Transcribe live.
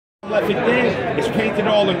left it there. It's painted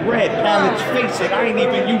all in red. Palettes face it. I ain't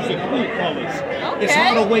even using cool colors. Okay. It's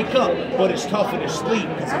hard to wake up, but it's tougher to sleep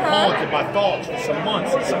because I'm haunted by thoughts for some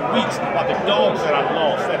months and some weeks about the dogs that I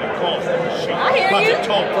lost that have cost them a shit. I hear About you. to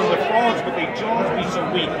talk from the frogs, but they jaws be so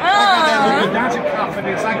weak. I got that little dodgy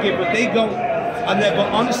confidence I get, but they go. I never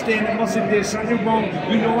understand it, must have did something wrong.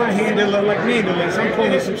 You know I handle it like Mandalay. I'm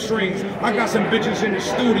pulling some strings. I got some bitches in the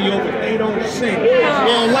studio, but they don't sing. They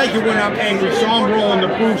don't like it when I'm angry, so I'm rolling the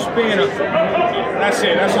Bruce Banner. That's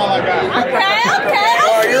it. That's all I got. Okay.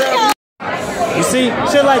 You see,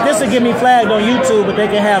 shit like this will get me flagged on YouTube, but they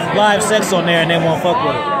can have live sex on there and they won't fuck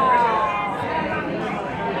with it.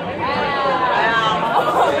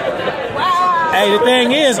 Hey, the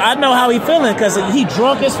thing is, I know how he feeling because he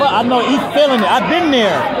drunk as fuck. I know he feeling it. I've been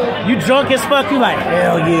there. You drunk as fuck, you like,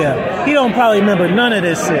 hell yeah. He don't probably remember none of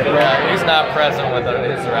this shit, bro. Yeah, he's not present with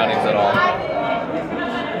his surroundings at all.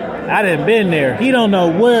 I done been there. He don't know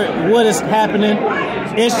what is happening.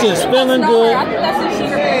 It's just feeling good. I think that's the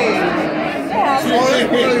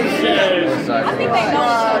I think they know.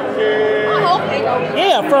 I hope they know.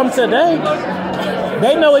 Yeah, from today.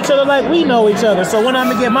 They know each other like we know each other. So when I'm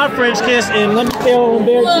gonna get my French kiss and let me feel on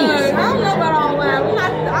bare cheeks. I don't know about all that.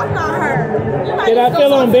 I'm not her. Did I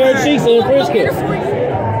feel on bare cheeks and French kiss?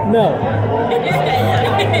 No.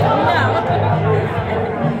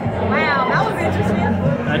 Wow, that was interesting.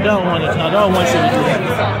 I don't want you to do that.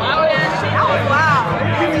 That was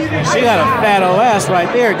wild. She got a fat old ass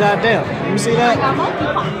right there, goddamn. You see that?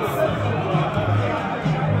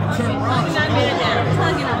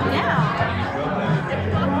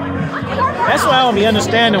 That's why I don't be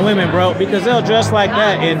understanding women, bro, because they'll dress like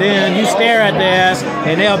that and then you stare at their ass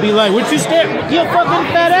and they'll be like, what you stare? Your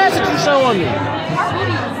fucking fat ass that you showing me.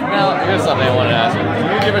 Now, here's something I wanted to ask you. Do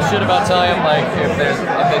you give a shit about telling them, like, if they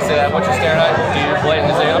say that, what you're staring at, do you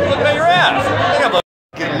blatantly say, I'm looking at your ass?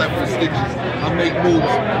 Get left for stitches. I make moves.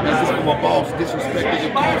 This is for my boss. Disrespecting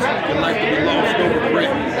your boss. Your life to be lost, no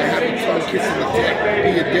regret. And have your tongue kissing the deck.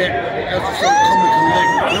 Be a debt. As a son, come and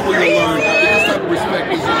collect. Know what you learn. This type of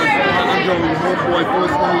respect is earned. I'm Joey, homeboy,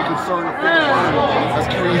 first one you concern of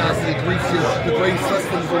That's curiosity, Grecian. The great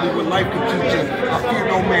sustenance only what life can teach us. I fear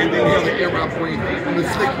no man, they inhale the air I breathe. I'm the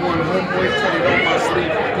slick one, homeboy, cut it on my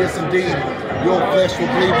sleeve. Yes, indeed. Your flesh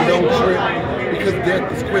will bleed, but don't trip. Because death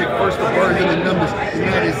is quick, first the birds and the numbers, and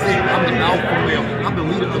that is it. I'm the alpha male, I'm the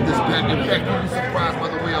leader of this pack. In fact, you'll be surprised by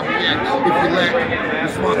the way I react. If you lack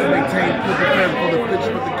response to maintain, put the pen for the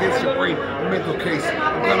picture with against your brain. A mental case,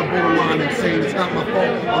 I'm kind of borderline insane. It's not my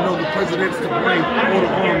fault. I know the president's to blame.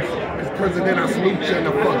 Order arms, because president, I salute you and I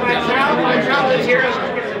fuck that.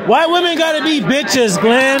 White women gotta be bitches,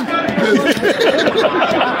 Glenn.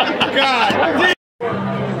 God.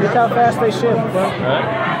 Look how fast they shift, bro.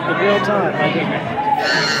 In real time. Like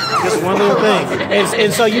just one little thing.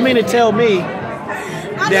 And so you mean to tell me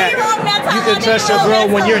that you can trust your girl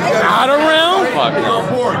when you're not around? Fuck no.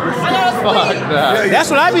 Fuck that. That's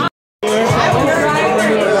what I be. As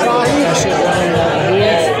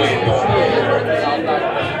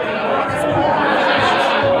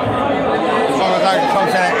long as I can come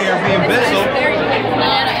to that Airbnb,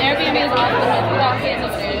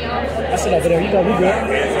 I sit over there. You go. We good.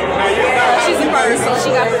 She's a bird, so she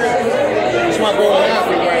got That's my boy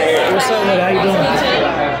Alfie right here. What's up, man? How you doing?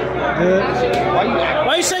 Good.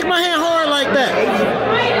 Why you shake my hand hard like that?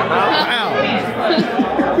 Ow.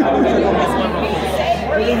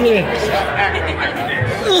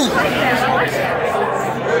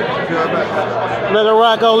 Look at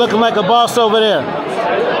Rocco looking like a boss over there.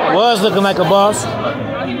 Was looking like a boss. He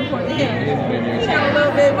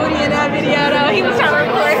was trying to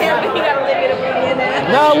record him, but he got a little bit of booty in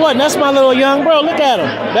there. No, it wasn't. That's my little young bro. Look at him.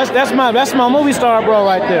 That's my movie star bro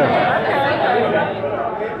right there.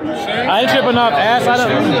 I ain't tripping off ass. I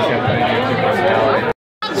don't.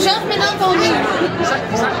 Jumping up on me.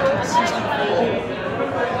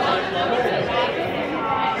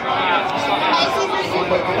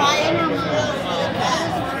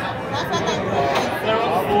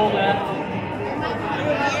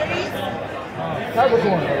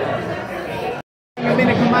 I've been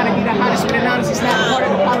a commodity, the hottest with an honesty, it's not part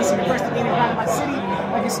of the policy. The first to get invited by the city,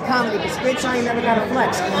 like it's a comedy. But bitch, I ain't never got a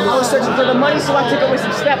flex. I was searching for the money, so I took away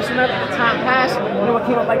some steps. Whenever the time passed, you know, I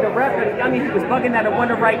came up like the rep, but the youngin' he was bugging out of one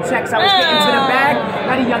to write checks. I was getting to the bag,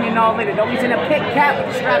 not a youngin' all lit it. Always in a pit cap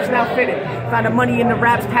with the straps now fitted. Found the money in the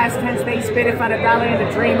raps, past tense, they spit it. Found $1 in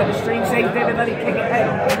the dream, but the stream say vivid, let it kick it. Hey,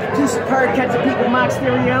 too superb, catch the people, my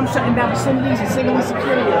exterior. I'm shutting down vicinities and singly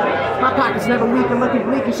superior. My pockets never weak and looking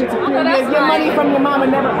bleak and shit's superior. Your money from your mama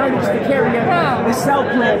never earned just to carry it. The cell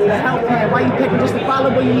plan, the health plan. Why you picking just to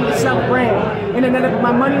follow what all you need is self-brand. And then with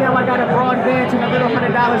my money now, I got a broadband to a little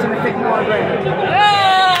 $100 and a $51 grand.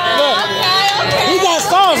 He got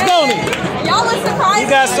sauce, don't he? Y'all was surprised. He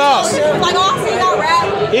got sauce. Like, oh, I see y'all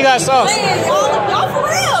rap. He got sauce. Man, y'all for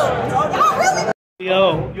real. Y'all really.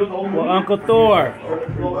 Yo, well, Uncle Thor.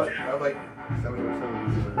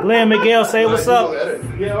 Glenn Miguel, say what's up.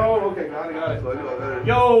 Yeah, oh, okay, got it.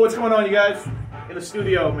 Yo, what's going on, you guys? In the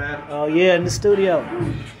studio, man. Oh, yeah, in the studio.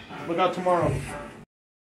 Look out tomorrow.